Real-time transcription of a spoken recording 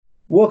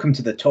Welcome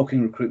to the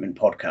Talking Recruitment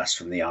podcast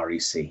from the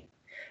REC.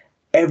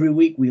 Every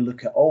week we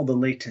look at all the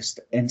latest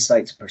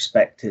insights,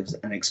 perspectives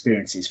and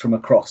experiences from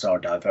across our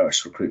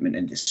diverse recruitment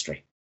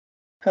industry.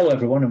 Hello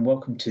everyone and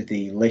welcome to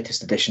the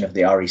latest edition of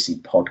the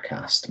REC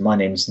podcast. My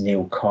name is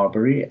Neil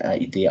Carberry,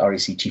 the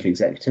REC Chief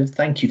Executive.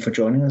 Thank you for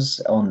joining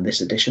us on this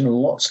edition.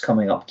 Lots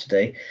coming up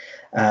today.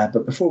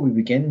 But before we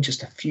begin,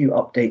 just a few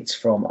updates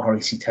from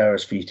REC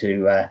Towers for you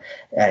to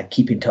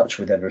keep in touch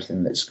with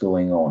everything that's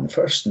going on.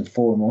 First and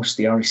foremost,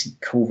 the REC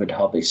COVID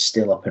Hub is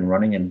still up and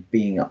running and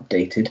being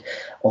updated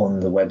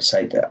on the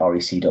website at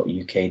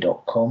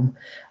rec.uk.com.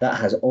 That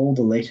has all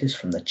the latest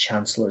from the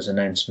Chancellor's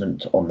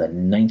announcement on the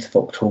 9th of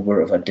October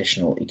of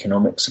additional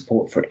economic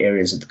support for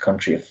areas of the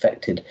country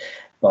affected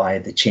by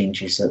the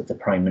changes that the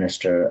Prime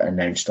Minister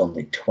announced on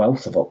the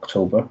 12th of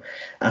October.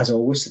 As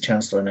always, the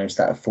Chancellor announced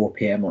that at 4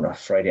 p.m. on a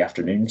Friday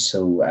afternoon,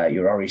 so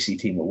your REC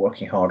team were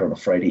working hard on a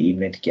Friday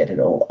evening to get it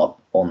all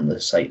up on the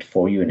site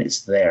for you, and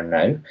it's there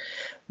now.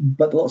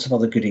 But lots of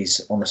other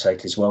goodies on the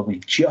site as well.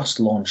 We've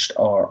just launched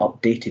our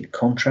updated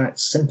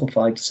contracts,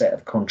 simplified set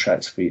of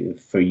contracts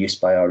for use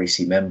by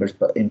REC members,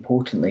 but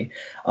importantly,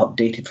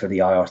 updated for the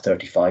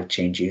IR35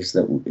 changes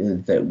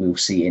that we'll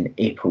see in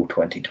April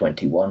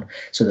 2021.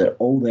 So they're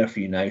all there for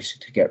you now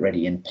to get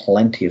ready in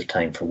plenty of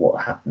time for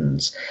what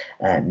happens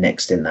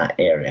next in that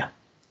area.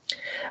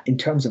 In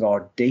terms of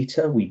our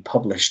data, we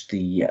published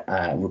the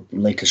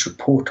latest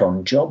report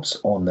on jobs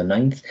on the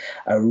 9th,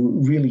 a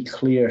really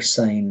clear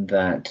sign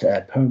that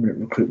permanent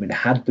recruitment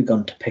had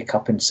begun to pick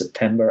up in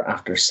September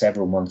after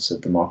several months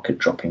of the market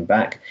dropping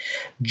back,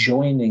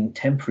 joining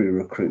temporary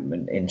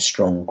recruitment in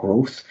strong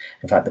growth.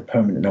 In fact, the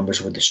permanent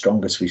numbers were the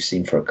strongest we've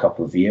seen for a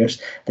couple of years.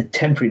 The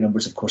temporary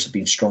numbers, of course, have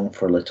been strong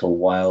for a little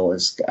while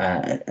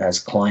as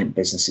client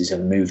businesses have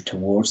moved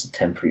towards the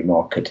temporary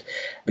market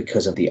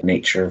because of the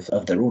nature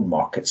of their own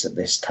markets at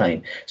this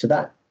time. So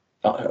that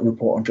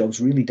report on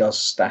jobs really does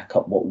stack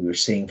up what we were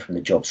seeing from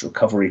the jobs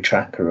recovery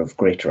tracker of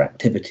greater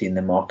activity in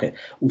the market.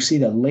 We'll see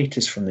the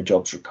latest from the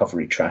jobs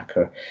recovery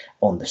tracker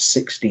on the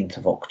 16th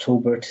of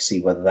October to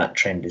see whether that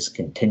trend is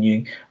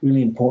continuing.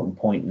 Really important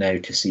point now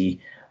to see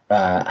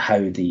how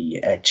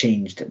the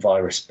changed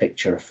virus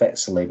picture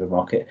affects the labour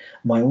market.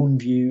 My own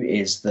view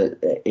is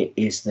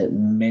that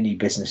many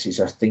businesses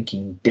are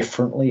thinking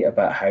differently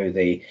about how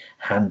they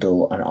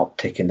handle an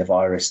uptick in the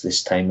virus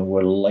this time, and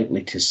we're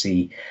likely to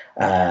see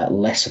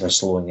less of a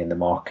slowing in the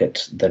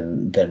market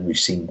than we've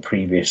seen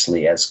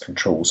previously as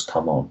controls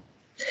come on.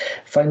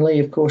 Finally,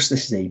 of course,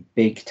 this is a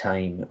big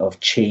time of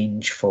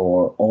change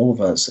for all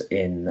of us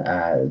in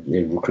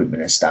the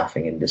recruitment and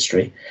staffing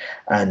industry,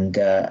 and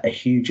a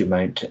huge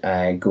amount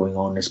going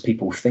on as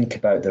people think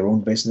about their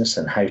own business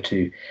and how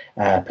to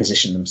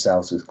position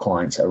themselves with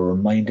clients. A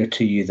reminder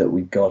to you that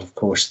we've got, of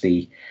course,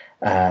 the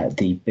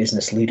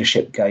business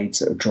leadership guides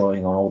that are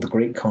drawing on all the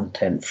great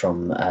content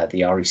from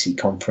the REC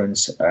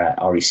conference,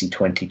 REC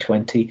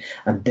 2020,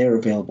 and they're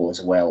available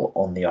as well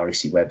on the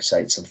REC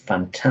website. Some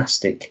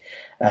fantastic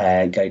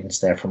guidance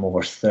there from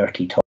over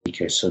 30 top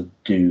speakers, so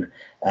do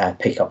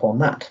pick up on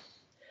that.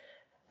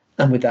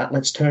 And with that,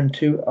 let's turn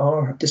to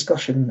our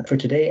discussion for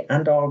today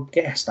and our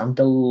guest. I'm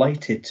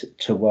delighted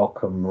to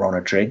welcome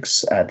Rhona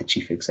Driggs, the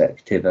Chief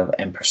Executive of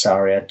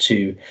Empresaria,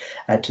 to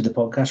the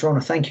podcast.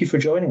 Rhona, thank you for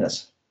joining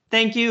us.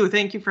 Thank you.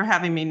 Thank you for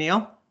having me,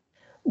 Neil.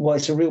 Well,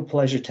 it's a real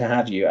pleasure to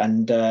have you.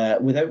 And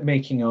without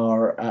making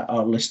our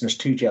listeners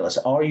too jealous,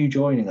 are you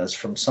joining us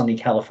from sunny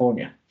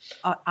California?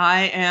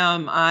 I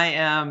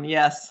am,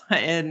 yes.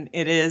 And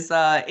it is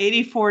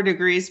 84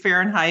 degrees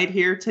Fahrenheit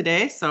here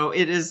today, so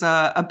it is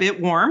a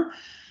bit warm.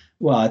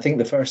 Well, I think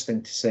the first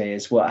thing to say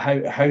is, well,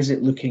 how's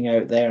it looking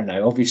out there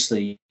now?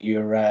 Obviously,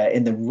 you're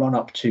in the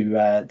run-up to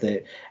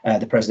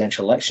the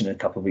presidential election in a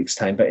couple of weeks'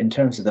 time. But in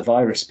terms of the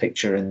virus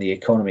picture and the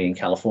economy in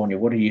California,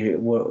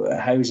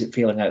 how is it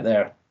feeling out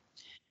there?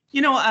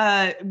 You know,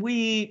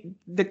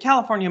 the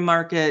California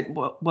market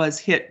was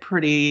hit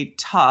pretty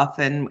tough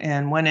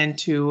and went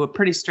into a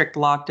pretty strict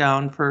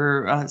lockdown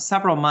for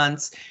several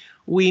months.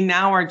 We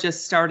now are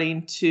just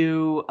starting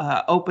to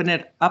open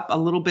it up a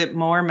little bit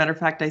more. Matter of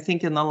fact, I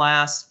think in the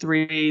last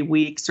 3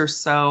 weeks or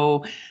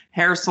so,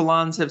 hair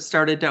salons have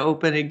started to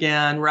open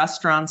again,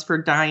 restaurants for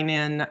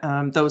dine-in,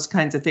 those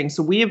kinds of things.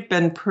 So we have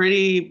been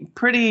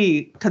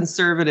pretty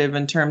conservative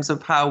in terms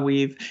of how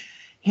we've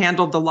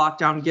handled the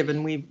lockdown,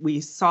 given we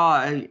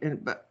saw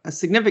a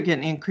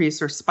significant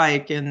increase or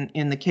spike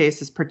in the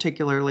cases,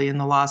 particularly in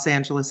the Los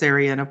Angeles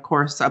area and, of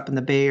course, up in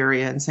the Bay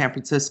Area and San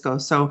Francisco.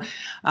 So,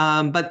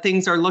 but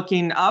things are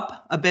looking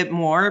up a bit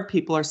more. The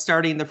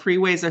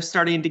freeways are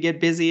starting to get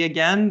busy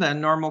again. The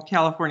normal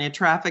California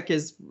traffic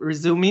is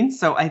resuming.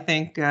 So I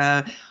think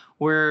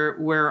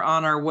we're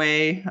on our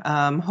way,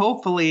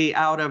 hopefully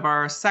out of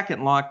our second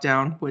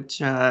lockdown, which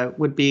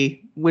would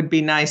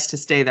be nice to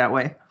stay that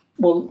way.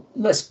 Well,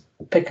 let's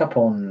pick up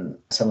on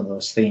some of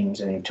those themes,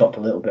 and you talked a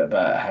little bit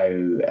about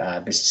how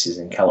businesses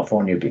in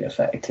California have been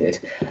affected.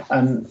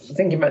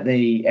 Thinking about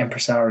the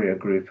Empresaria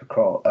group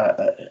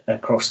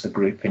across the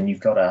group, and you've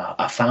got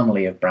a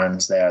family of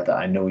brands there that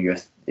I know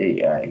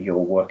you're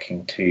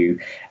working to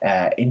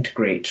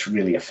integrate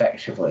really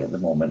effectively at the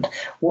moment.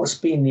 What's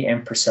been the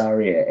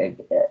Empresaria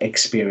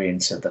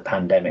experience of the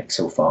pandemic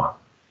so far?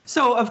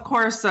 So, of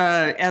course,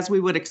 as we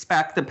would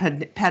expect, the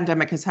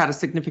pandemic has had a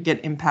significant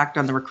impact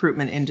on the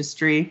recruitment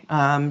industry.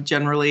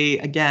 Generally,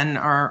 again,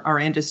 our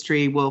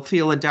industry will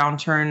feel a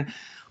downturn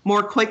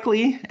more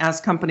quickly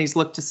as companies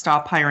look to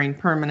stop hiring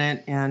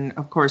permanent and,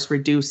 of course,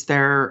 reduce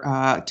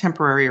their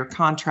temporary or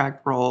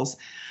contract roles.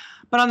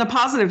 But on the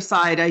positive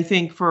side, I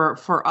think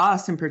for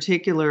us in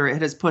particular,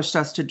 it has pushed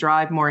us to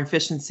drive more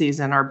efficiencies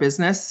in our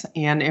business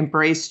and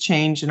embrace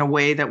change in a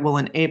way that will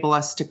enable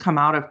us to come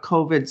out of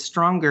COVID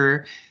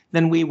stronger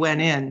than we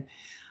went in.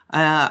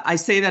 I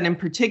say that in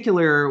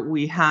particular,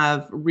 we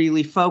have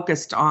really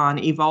focused on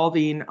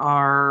evolving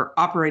our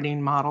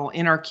operating model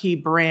in our key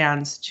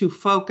brands to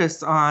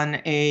focus on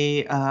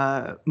a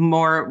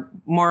more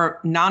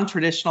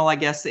non-traditional, I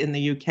guess, in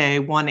the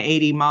UK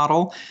 180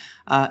 model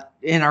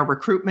in our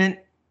recruitment,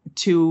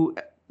 to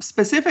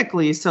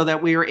specifically so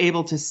that we are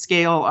able to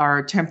scale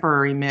our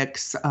temporary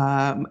mix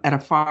at a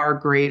far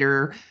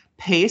greater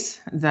pace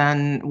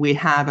than we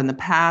have in the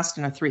past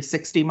in a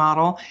 360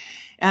 model.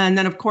 And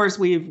then, of course,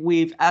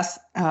 we've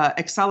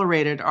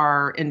accelerated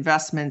our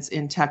investments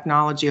in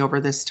technology over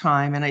this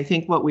time. And I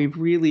think what we've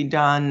really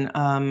done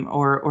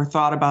or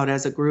thought about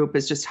as a group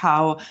is just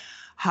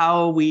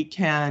how we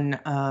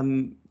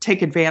can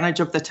take advantage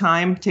of the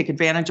time, take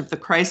advantage of the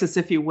crisis,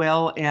 if you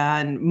will,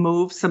 and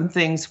move some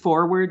things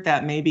forward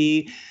that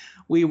maybe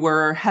we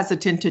were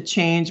hesitant to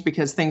change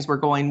because things were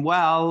going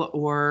well,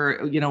 or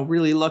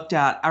really looked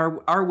at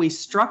are we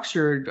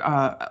structured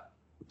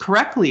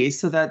correctly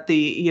so that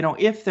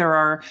if there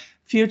are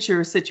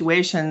future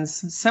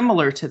situations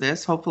similar to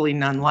this, hopefully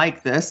none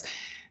like this,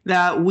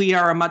 that we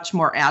are a much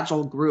more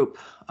agile group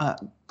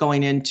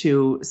going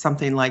into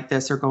something like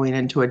this or going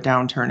into a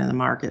downturn in the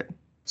market.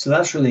 So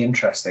that's really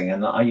interesting.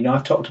 And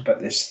I've talked about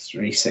this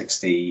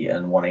 360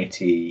 and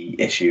 180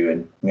 issue,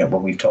 and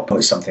when we've talked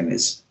about something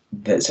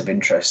that's of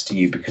interest to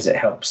you because it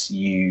helps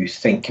you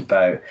think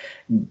about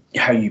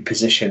how you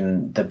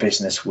position the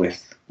business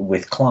with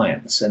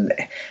clients. And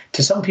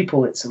to some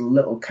people, it's a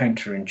little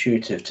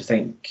counterintuitive to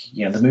think,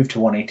 the move to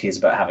 180 is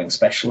about having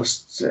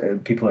specialists.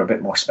 People are a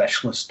bit more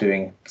specialists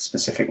doing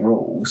specific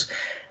roles.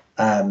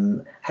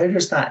 How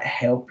does that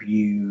help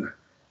you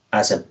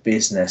as a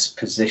business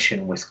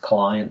position with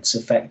clients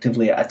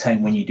effectively at a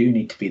time when you do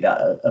need to be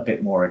that a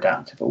bit more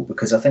adaptable?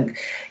 Because I think,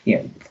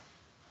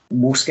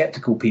 more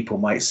skeptical people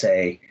might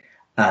say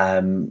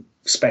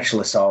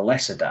specialists are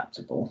less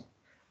adaptable.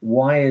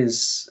 Why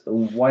is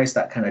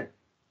that kind of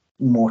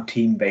more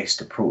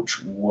team-based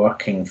approach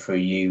working for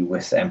you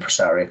with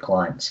Empresaria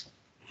clients?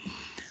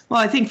 Well,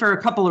 I think for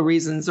a couple of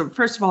reasons.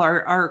 First of all,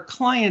 our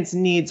clients'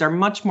 needs are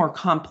much more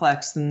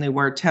complex than they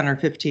were 10 or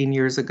 15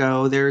 years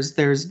ago. There's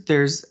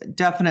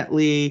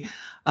definitely,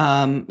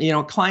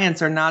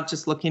 clients are not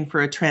just looking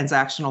for a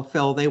transactional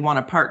fill. They want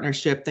a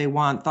partnership. They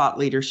want thought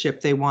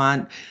leadership. They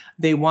want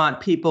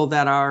people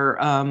that are,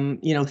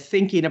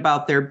 thinking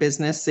about their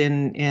business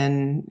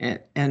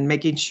and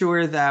making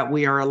sure that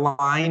we are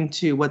aligned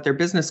to what their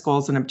business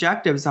goals and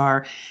objectives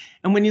are.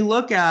 And when you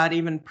look at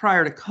even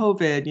prior to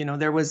COVID,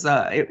 there was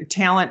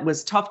talent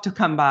was tough to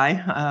come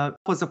by. It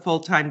was a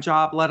full-time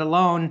job, let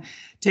alone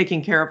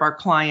taking care of our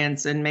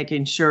clients and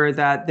making sure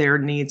that their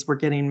needs were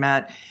getting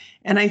met.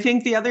 And I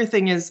think the other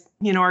thing is,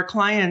 our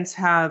clients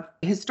have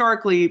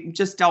historically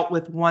just dealt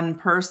with one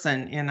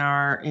person in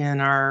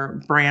our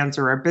brands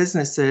or our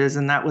businesses,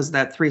 and that was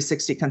that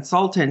 360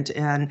 consultant.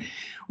 And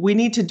we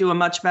need to do a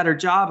much better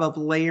job of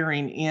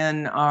layering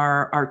in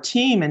our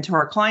team into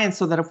our clients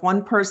so that if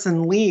one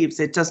person leaves,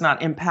 it does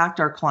not impact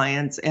our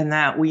clients, and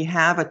that we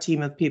have a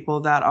team of people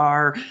that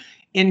are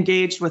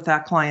engaged with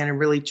that client and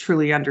really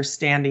truly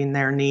understanding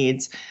their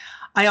needs.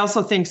 I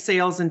also think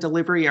sales and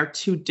delivery are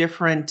two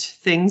different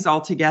things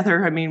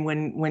altogether. I mean,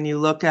 when you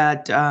look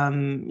at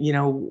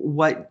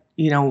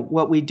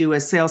what we do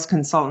as sales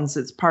consultants,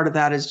 it's part of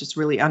that is just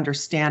really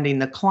understanding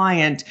the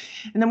client.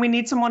 And then we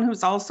need someone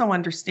who's also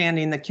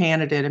understanding the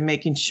candidate and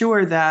making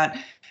sure that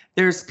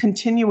there's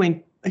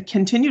continued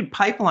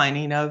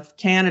pipelining of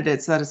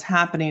candidates that is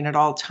happening at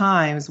all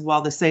times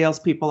while the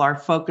salespeople are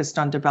focused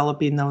on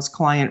developing those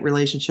client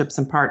relationships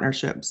and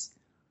partnerships.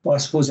 Well, I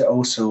suppose it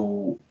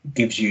also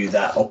gives you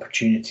that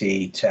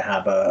opportunity to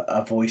have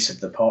a voice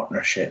of the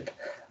partnership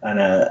and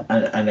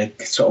a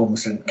sort of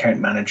almost an account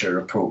manager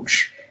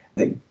approach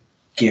that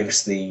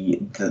gives the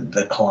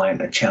client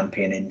a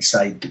champion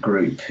inside the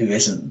group who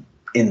isn't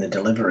in the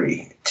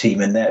delivery team,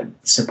 and that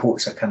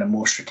supports a kind of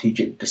more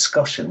strategic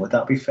discussion. Would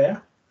that be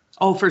fair?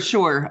 Oh, for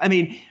sure. I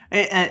mean,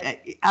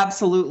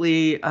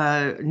 absolutely,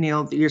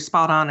 Neil, you're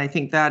spot on. I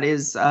think that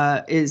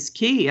is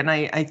key. And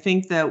I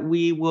think that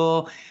we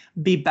will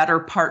be better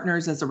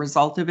partners as a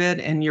result of it.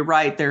 And you're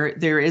right,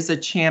 there is a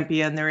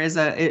champion. There is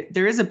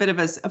a bit of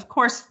of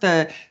course,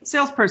 the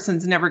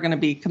salesperson's never going to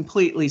be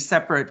completely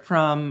separate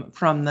from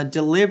the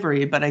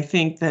delivery. But I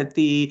think that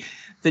the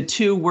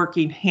two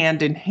working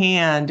hand in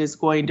hand is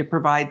going to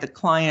provide the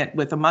client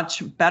with a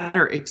much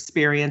better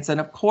experience.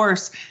 And of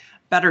course,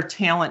 better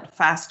talent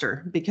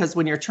faster, because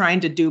when you're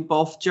trying to do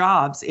both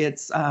jobs, it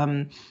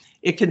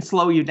can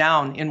slow you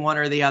down in one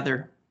or the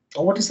other.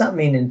 What does that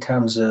mean in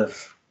terms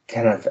of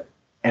kind of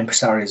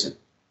impresarios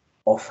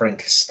offering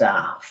to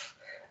staff,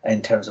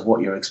 in terms of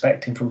what you're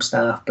expecting from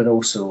staff, but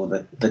also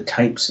the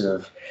types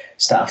of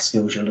staff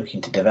skills you're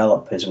looking to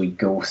develop as we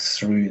go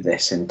through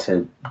this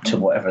into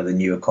whatever the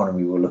new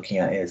economy we're looking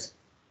at is?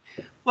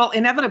 Well,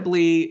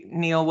 inevitably,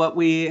 Neil, what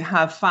we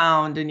have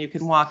found, and you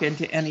can walk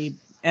into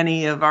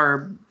any of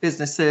our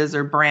businesses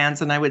or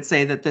brands, and I would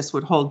say that this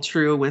would hold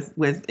true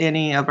with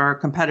any of our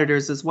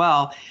competitors as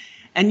well.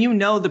 And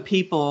the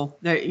people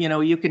that,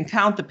 you can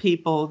count the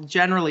people,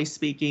 generally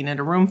speaking, in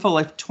a room full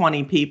of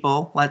 20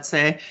 people, let's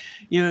say,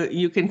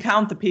 you can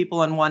count the people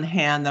on one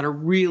hand that are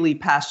really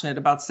passionate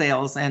about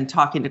sales and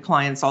talking to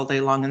clients all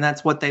day long, and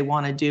that's what they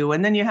want to do.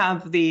 And then you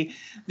have the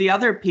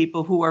other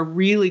people who are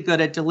really good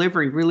at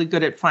delivery, really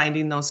good at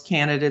finding those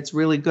candidates,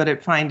 really good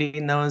at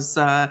finding those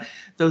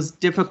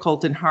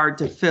difficult and hard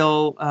to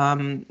fill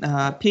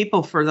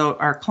people for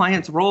our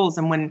clients' roles.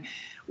 And when,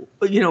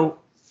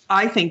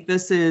 I think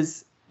this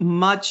is a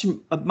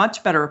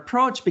much better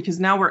approach, because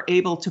now we're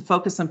able to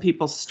focus on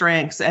people's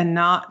strengths and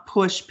not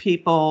push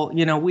people.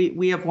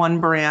 We have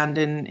one brand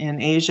in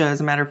Asia,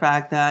 as a matter of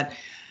fact, that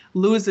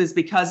loses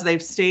because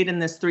they've stayed in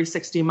this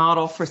 360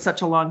 model for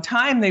such a long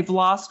time. They've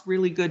lost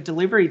really good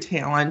delivery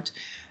talent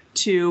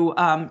to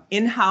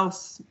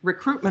in-house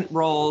recruitment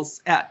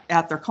roles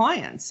at their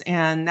clients.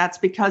 And that's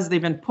because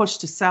they've been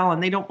pushed to sell,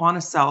 and they don't want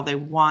to sell. They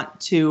want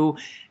to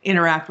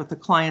interact with the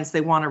clients.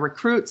 They want to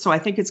recruit. So I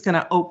think it's going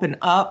to open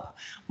up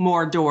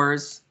more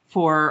doors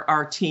for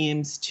our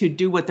teams to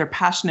do what they're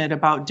passionate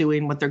about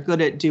doing, what they're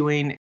good at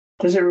doing.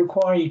 Does it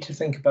require you to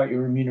think about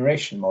your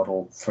remuneration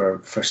model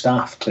for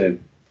staff to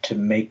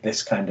make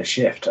this kind of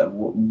shift?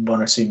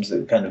 One assumes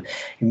that kind of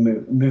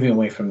moving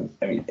away from,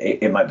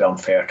 it might be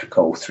unfair to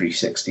call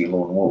 360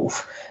 lone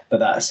wolf, but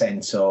that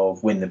sense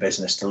of win the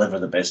business, deliver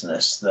the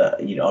business,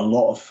 that a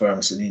lot of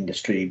firms in the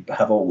industry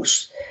have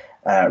always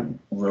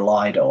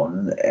relied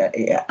on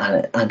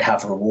and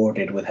have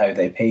rewarded with how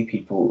they pay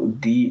people.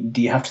 Do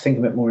you have to think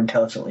a bit more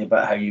intelligently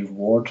about how you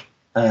reward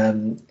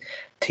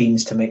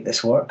teams to make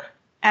this work?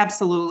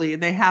 Absolutely.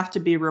 They have to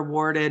be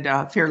rewarded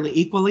fairly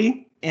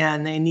equally.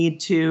 And they need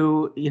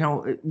to,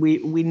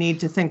 we need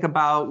to think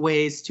about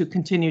ways to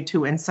continue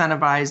to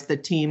incentivize the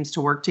teams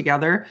to work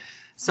together.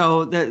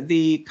 So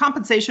the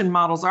compensation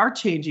models are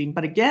changing,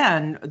 but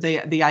again,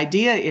 the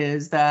idea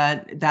is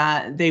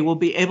that they will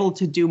be able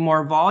to do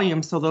more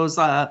volume. So those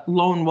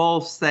lone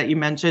wolves that you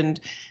mentioned,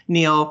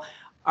 Neil,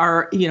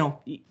 are,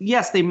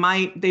 yes, they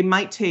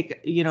might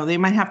take, they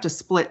might have to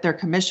split their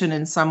commission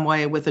in some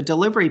way with a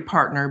delivery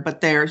partner,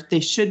 but they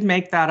should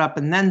make that up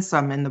and then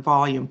some in the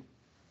volume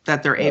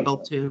that they're able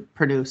to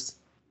produce.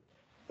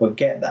 Well,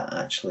 get that,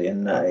 actually.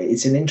 And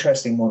it's an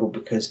interesting model,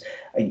 because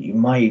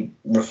my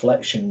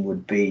reflection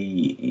would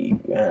be,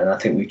 and I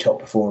think we talked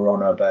before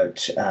on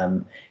about,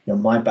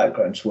 my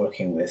background's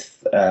working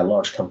with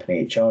large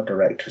company HR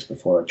directors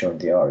before I joined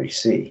the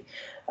REC.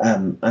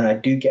 And I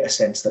do get a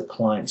sense that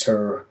clients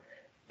are,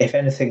 if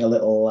anything, a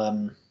little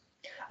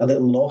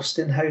lost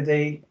in how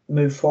they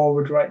move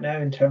forward right now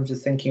in terms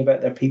of thinking about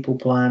their people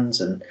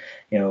plans, and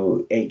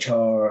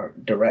HR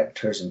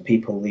directors and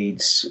people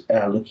leads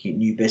looking at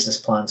new business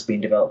plans being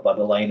developed by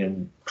the line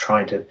and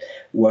trying to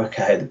work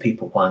out how the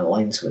people plan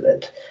aligns with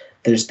it.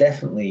 There's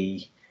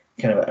definitely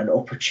kind of an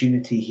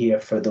opportunity here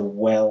for the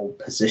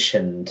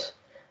well-positioned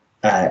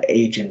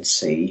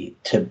agency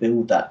to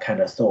build that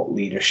kind of thought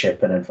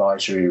leadership and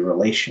advisory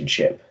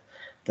relationship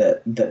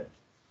that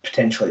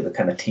potentially the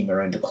kind of team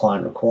around the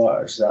client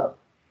requires.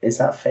 Is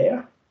that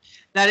fair?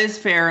 That is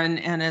fair.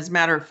 And as a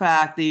matter of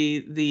fact,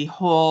 the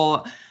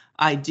whole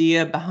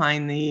idea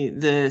behind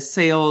the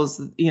sales,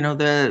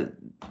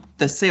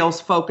 the sales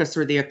focus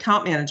or the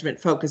account management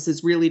focus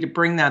is really to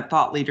bring that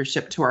thought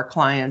leadership to our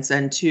clients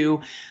and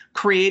to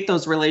create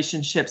those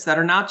relationships that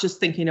are not just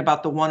thinking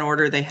about the one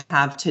order they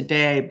have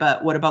today,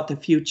 but what about the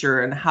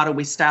future and how do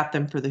we staff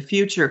them for the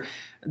future?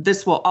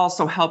 This will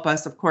also help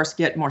us, of course,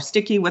 get more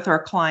sticky with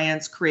our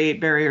clients,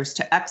 create barriers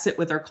to exit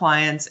with our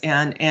clients,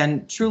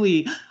 and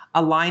truly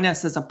align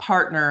us as a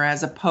partner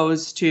as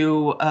opposed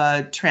to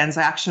a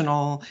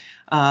transactional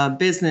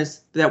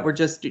business that we're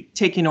just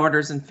taking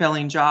orders and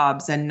filling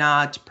jobs and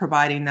not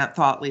providing that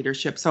thought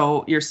leadership.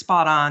 So you're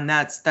spot on.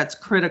 That's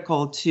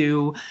critical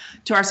to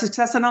our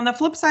success. And on the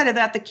flip side of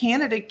that, the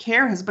candidate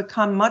care has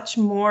become much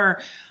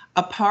more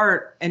a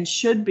part and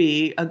should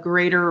be a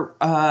greater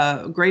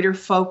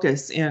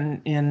focus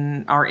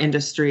in our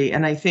industry.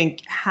 And I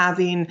think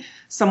having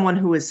someone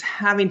who is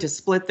having to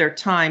split their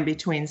time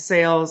between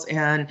sales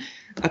and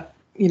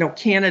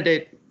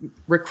candidate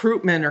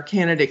recruitment or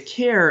candidate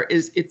care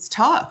it's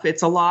tough.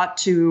 It's a lot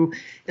to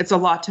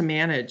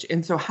manage.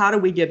 And so how do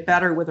we get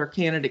better with our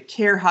candidate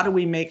care? How do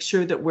we make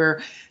sure that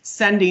we're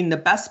sending the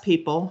best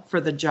people for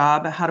the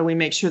job? How do we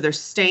make sure they're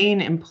staying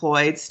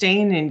employed,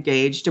 staying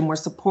engaged, and we're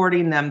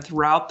supporting them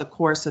throughout the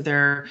course of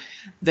their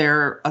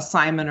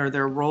assignment or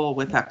their role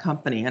with that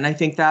company? And I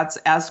think that's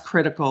as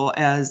critical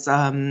as,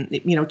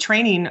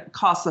 training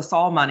costs us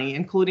all money,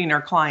 including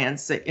our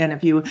clients. And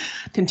if you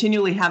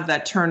continually have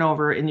that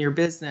turnover in your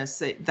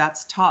business,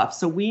 that's tough.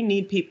 So we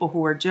need people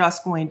who are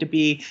just going to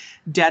be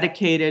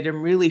dedicated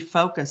and really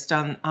focused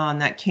on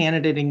that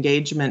candidate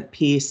engagement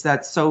piece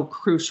that's so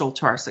crucial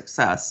to our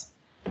success.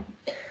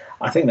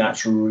 I think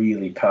that's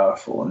really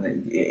powerful,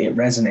 and it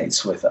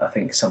resonates with, I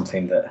think,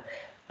 something that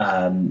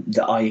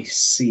I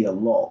see a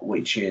lot,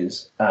 which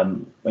is,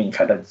 in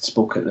fact, I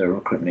spoke at the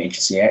Recruitment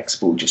Agency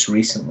Expo just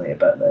recently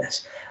about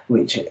this,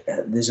 which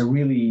there's a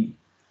real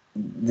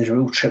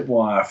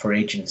tripwire for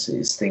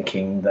agencies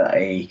thinking that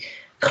a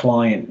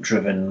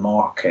client-driven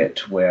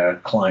market where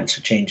clients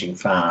are changing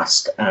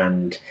fast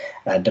and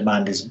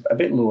demand is a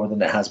bit lower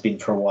than it has been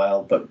for a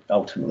while, but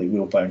ultimately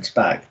will bounce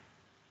back,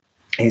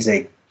 is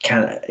a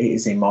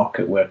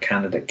market where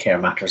candidate care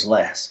matters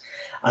less.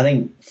 I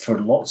think for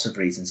lots of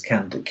reasons,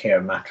 candidate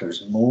care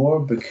matters more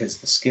because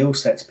the skill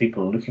sets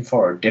people are looking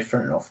for are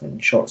different and often in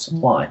short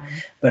supply. Mm-hmm.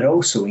 But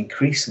also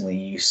increasingly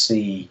you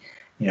see,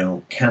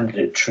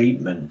 candidate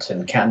treatment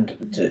and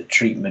candidate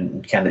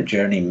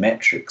journey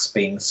metrics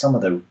being some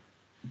of the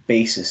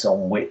basis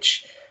on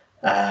which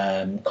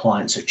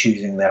clients are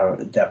choosing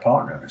their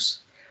partners.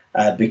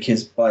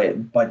 Because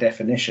by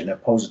definition, a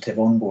positive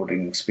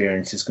onboarding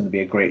experience is going to be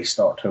a great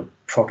start to a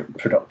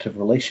productive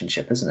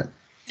relationship, isn't it?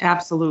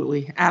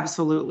 Absolutely.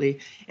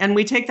 And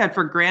we take that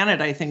for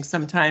granted, I think,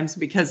 sometimes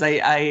because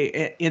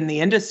I in the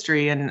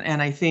industry,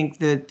 and I think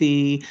that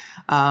the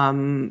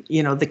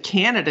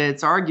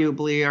candidates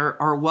arguably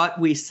are what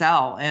we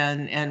sell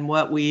and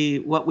what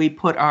we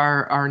put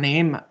our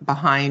name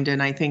behind.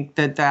 And I think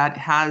that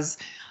has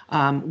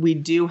we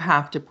do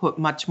have to put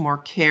much more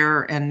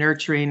care and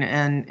nurturing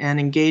and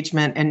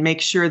engagement and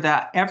make sure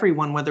that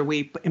everyone, whether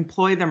we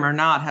employ them or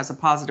not, has a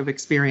positive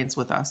experience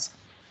with us.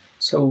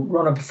 So,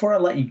 Rhona, before I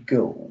let you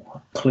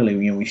go,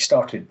 clearly, we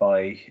started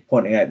by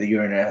pointing out that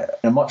you're in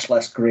a much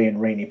less grey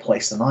and rainy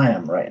place than I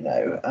am right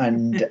now,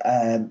 and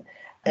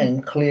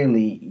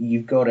clearly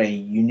you've got a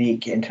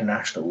unique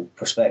international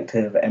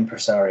perspective.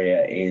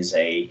 Empresaria is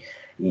a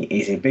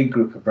big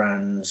group of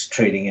brands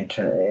trading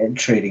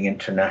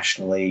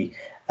internationally.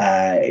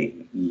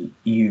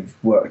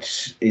 You've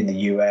worked in the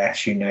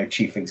US. You're now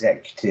chief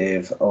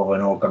executive of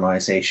an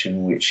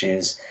organisation which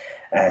is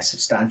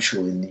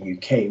substantial in the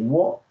UK.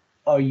 What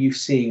are you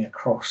seeing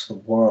across the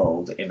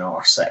world in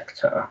our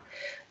sector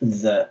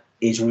that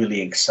is really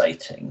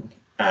exciting?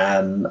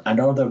 And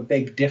are there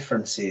big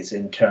differences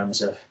in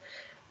terms of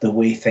the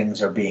way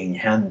things are being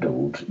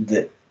handled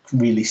that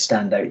really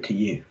stand out to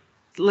you?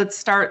 Let's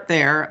start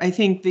there. I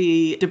think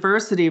the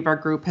diversity of our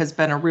group has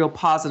been a real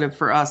positive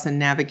for us in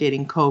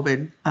navigating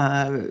COVID.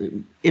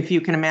 If you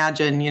can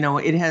imagine,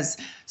 it has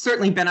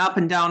certainly been up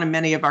and down in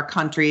many of our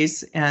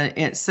countries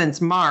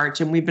since March.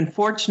 And we've been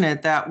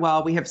fortunate that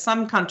while we have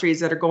some countries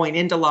that are going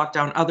into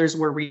lockdown, others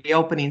were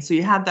reopening. So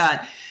you had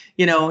that,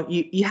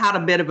 you had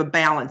a bit of a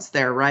balance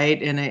there, right?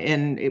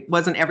 And it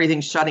wasn't everything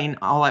shutting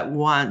all at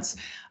once.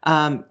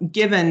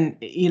 Given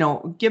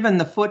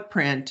the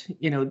footprint,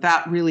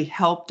 that really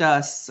helped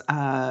us,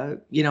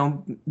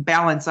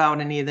 balance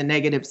out any of the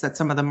negatives that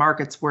some of the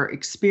markets were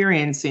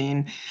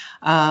experiencing.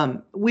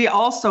 We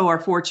also are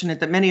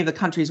fortunate that many of the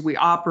countries we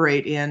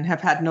operate in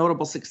have had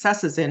notable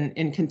successes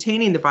in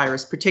containing the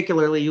virus.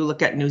 Particularly, you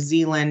look at New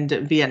Zealand,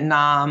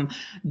 Vietnam,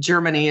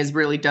 Germany has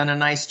really done a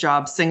nice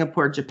job.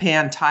 Singapore,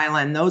 Japan,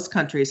 Thailand, those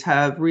countries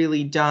have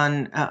really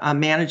done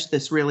managed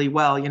this really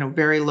well.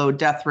 Very low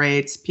death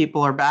rates.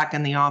 People are back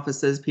in the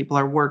offices, people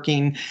are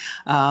working,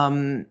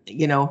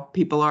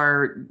 people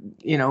are,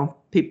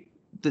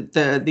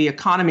 the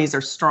economies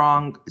are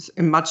strong,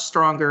 much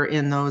stronger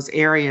in those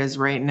areas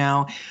right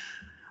now.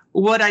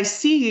 What I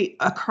see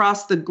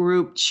across the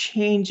group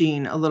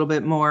changing a little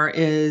bit more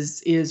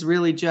is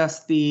really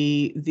just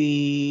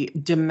the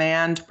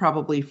demand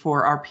probably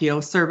for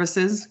RPO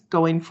services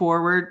going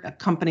forward.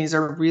 Companies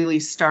are really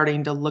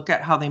starting to look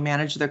at how they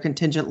manage their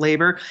contingent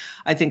labor.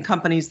 I think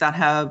companies that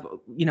have,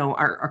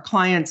 our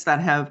clients that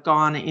have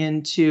gone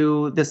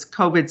into this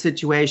COVID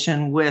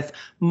situation with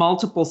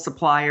multiple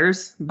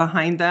suppliers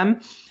behind them,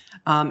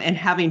 and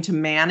having to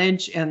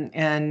manage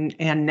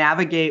and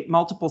navigate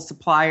multiple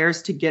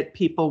suppliers to get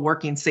people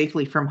working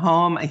safely from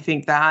home. I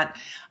think that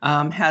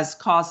has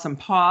caused some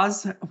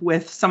pause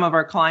with some of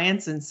our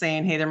clients and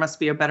saying, hey, there must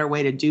be a better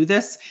way to do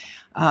this,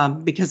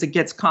 because it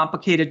gets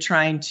complicated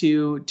trying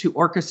to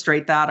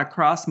orchestrate that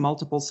across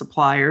multiple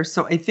suppliers.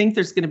 So I think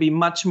there's going to be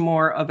much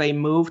more of a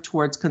move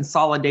towards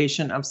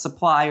consolidation of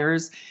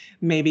suppliers,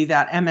 maybe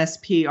that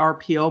MSP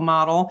RPO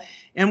model.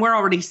 And we're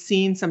already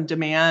seeing some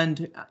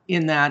demand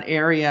in that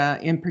area,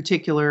 in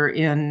particular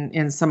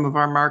in some of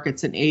our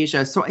markets in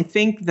Asia. So I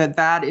think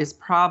that is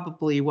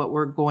probably what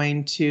we're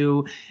going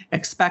to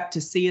expect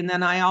to see. And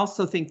then I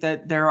also think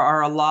that there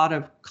are a lot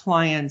of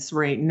clients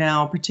right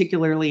now,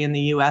 particularly in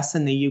the US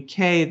and the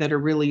UK, that are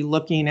really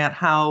looking at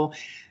how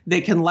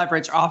they can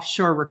leverage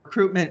offshore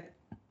recruitment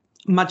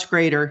much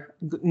greater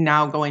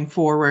now going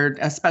forward,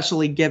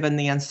 especially given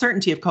the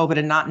uncertainty of COVID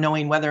and not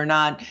knowing whether or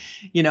not,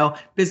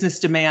 business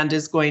demand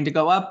is going to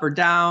go up or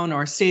down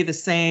or stay the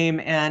same,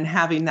 and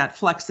having that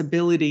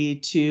flexibility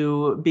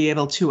to be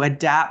able to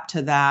adapt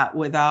to that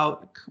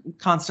without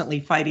constantly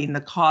fighting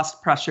the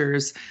cost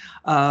pressures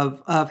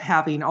of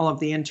having all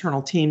of the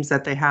internal teams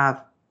that they have.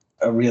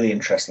 A really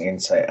interesting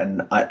insight,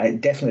 and I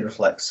definitely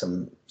reflects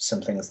some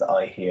things that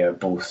I hear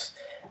both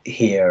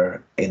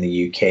here in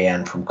the UK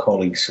and from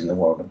colleagues from the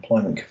World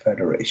Employment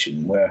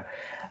Confederation, where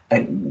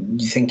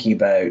you're thinking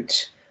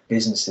about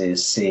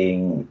businesses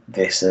seeing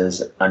this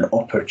as an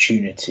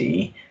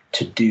opportunity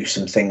to do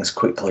some things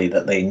quickly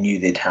that they knew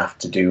they'd have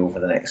to do over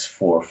the next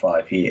 4 or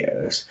 5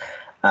 years.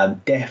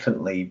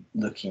 Definitely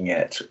looking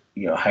at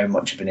how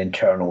much of an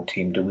internal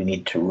team do we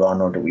need to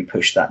run, or do we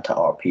push that to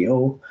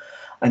RPO?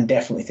 And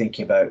definitely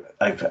thinking about,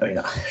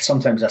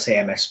 sometimes I say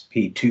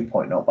MSP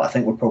 2.0, but I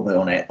think we're probably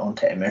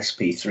onto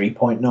MSP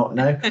 3.0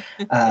 now.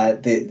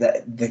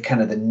 The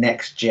kind of the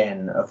next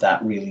gen of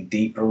that really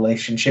deep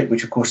relationship,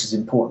 which of course is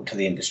important to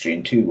the industry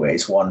in two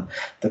ways. One,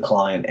 the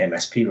client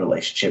MSP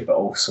relationship, but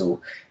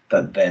also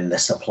then the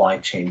supply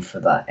chain for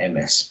that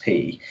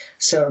MSP.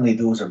 Certainly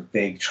those are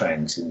big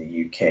trends in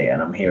the UK,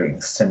 and I'm hearing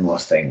similar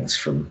things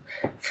from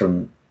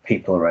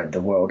people around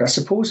the world. I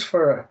suppose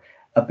for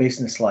a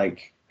business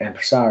like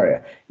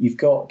Empresaria, you've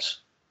got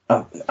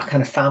a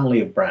kind of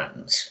family of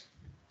brands,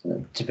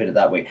 to put it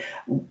that way.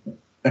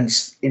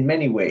 And in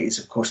many ways,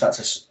 of course,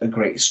 that's a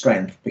great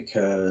strength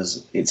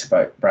because it's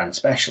about brand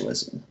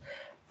specialism.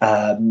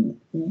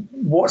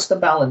 What's the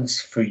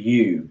balance for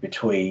you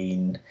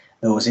between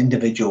those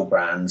individual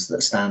brands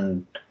that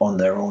stand on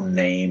their own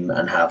name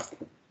and have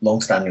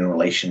long-standing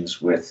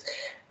relations with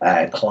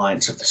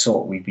clients of the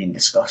sort we've been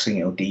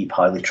discussing, deep,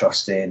 highly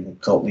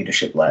trusted, thought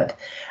leadership led,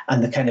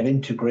 and the kind of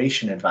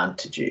integration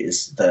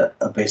advantages that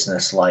a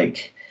business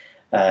like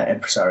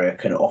Empresaria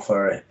can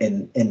offer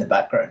in the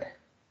background?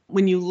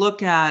 When you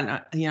look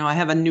at, I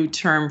have a new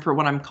term for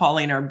what I'm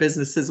calling our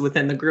businesses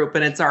within the group,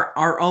 and it's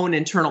our own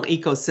internal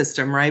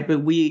ecosystem, right? But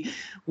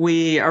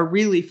we are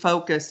really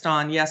focused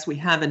on, yes, we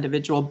have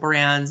individual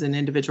brands and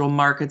individual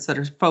markets that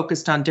are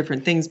focused on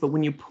different things. But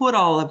when you put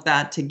all of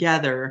that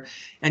together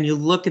and you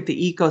look at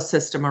the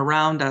ecosystem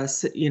around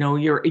us,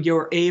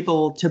 you're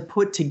able to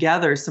put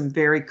together some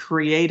very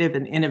creative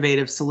and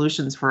innovative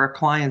solutions for our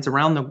clients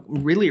around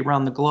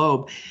the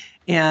globe.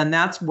 And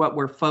that's what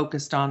we're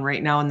focused on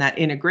right now in that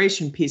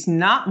integration piece,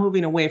 not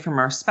moving away from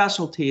our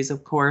specialties,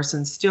 of course,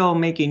 and still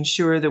making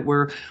sure that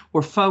we're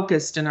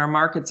focused in our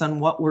markets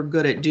on what we're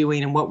good at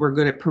doing and what we're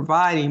good at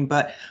providing,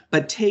 but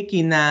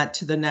taking that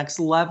to the next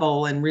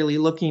level and really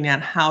looking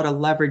at how to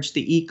leverage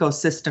the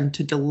ecosystem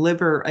to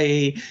deliver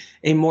a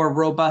more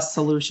robust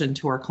solution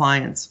to our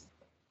clients.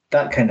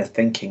 That kind of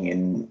thinking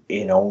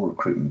in all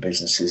recruitment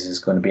businesses is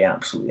going to be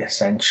absolutely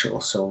essential.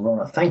 So,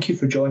 Rona, thank you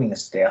for joining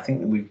us today. I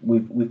think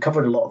we've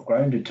covered a lot of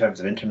ground in terms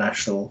of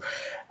international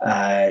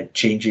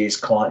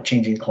changes,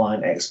 changing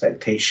client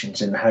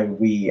expectations, and how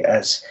we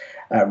as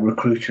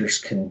recruiters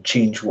can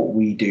change what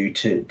we do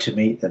to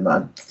meet them.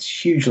 A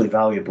hugely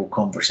valuable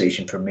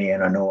conversation for me,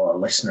 and I know our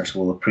listeners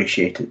will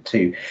appreciate it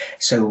too.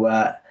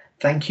 So,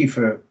 thank you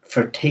for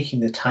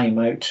taking the time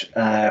out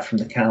from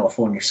the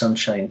California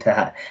sunshine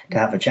to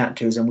have a chat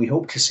to us. And we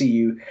hope to see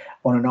you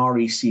on an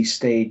REC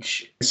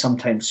stage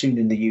sometime soon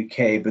in the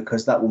UK,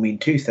 because that will mean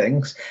two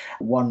things.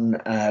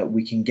 One,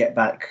 we can get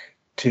back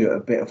to a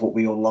bit of what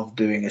we all love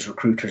doing as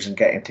recruiters and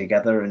getting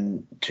together.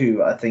 And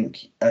two, I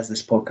think, as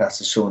this podcast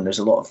has shown, there's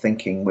a lot of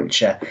thinking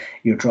which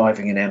you're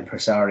driving in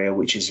Empresaria,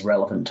 which is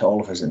relevant to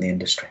all of us in the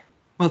industry.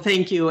 Well,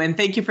 thank you. And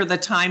thank you for the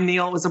time,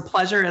 Neil. It was a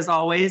pleasure as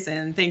always.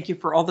 And thank you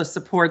for all the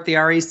support the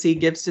REC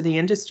gives to the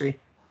industry.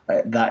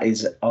 That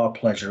is our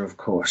pleasure, of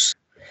course.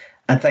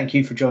 And thank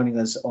you for joining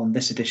us on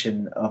this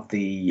edition of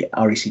the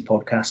REC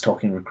podcast,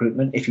 Talking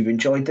Recruitment. If you've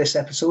enjoyed this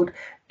episode,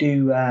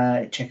 do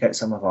check out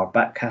some of our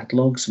back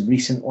catalogues, some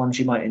recent ones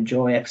you might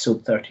enjoy.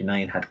 Episode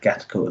 39 had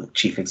Gatco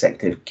Chief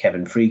Executive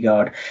Kevin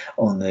Freegard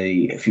on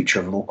the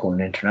future of local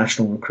and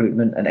international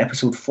recruitment. And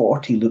episode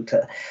 40 looked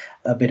at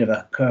a bit of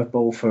a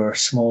curveball for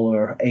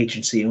smaller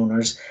agency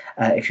owners.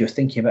 If you're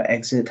thinking about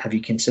exit, have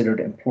you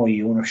considered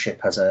employee ownership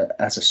as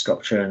a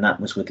structure? And that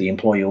was with the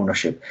Employee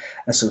Ownership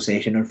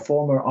Association. And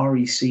former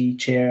REC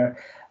chair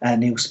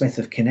Neil Smith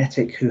of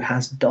Kinetic, who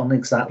has done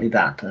exactly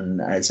that,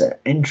 and as an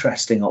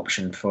interesting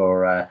option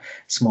for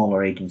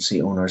smaller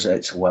agency owners,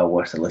 it's well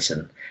worth a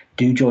listen.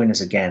 Do join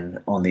us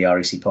again on the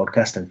REC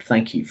podcast, and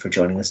thank you for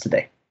joining us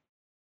today.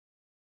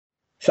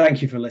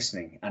 Thank you for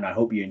listening, and I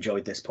hope you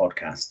enjoyed this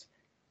podcast.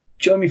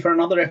 Join me for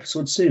another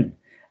episode soon.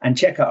 And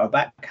check out our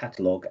back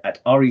catalogue at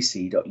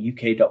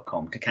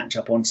rec.uk.com to catch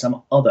up on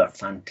some other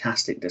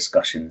fantastic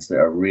discussions that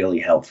are really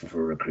helpful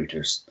for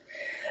recruiters.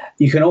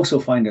 You can also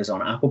find us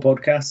on Apple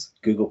Podcasts,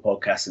 Google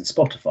Podcasts, and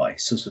Spotify,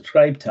 so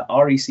subscribe to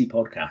REC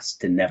Podcasts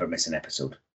to never miss an episode.